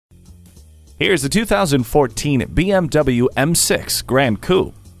Here's the 2014 BMW M6 Gran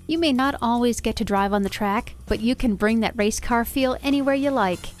Cpe. You may not always get to drive on the track, but you can bring that race car feel anywhere you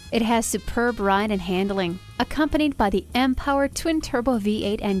like. It has superb ride and handling, accompanied by the M-Power twin-turbo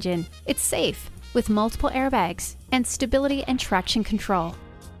V8 engine. It's safe, with multiple airbags and stability and traction control.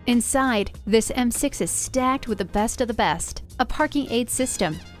 Inside, this M6 is stacked with the best of the best: a parking aid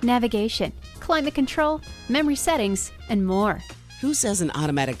system, navigation, climate control, memory settings, and more. Who says an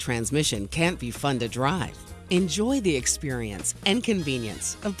automatic transmission can't be fun to drive? Enjoy the experience and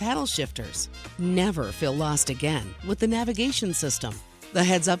convenience of paddle shifters. Never feel lost again with the navigation system. The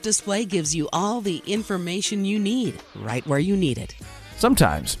heads-up display gives you all the information you need right where you need it.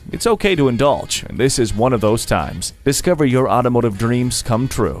 Sometimes it's okay to indulge, and this is one of those times. Discover your automotive dreams come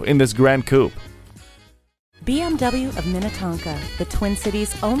true in this Gran Cpe. BMW of Minnetonka, the Twin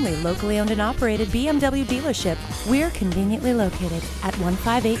Cities' only locally owned and operated BMW dealership. We're conveniently located at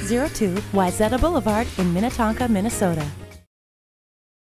 15802 Wayzata Boulevard in Minnetonka, Minnesota.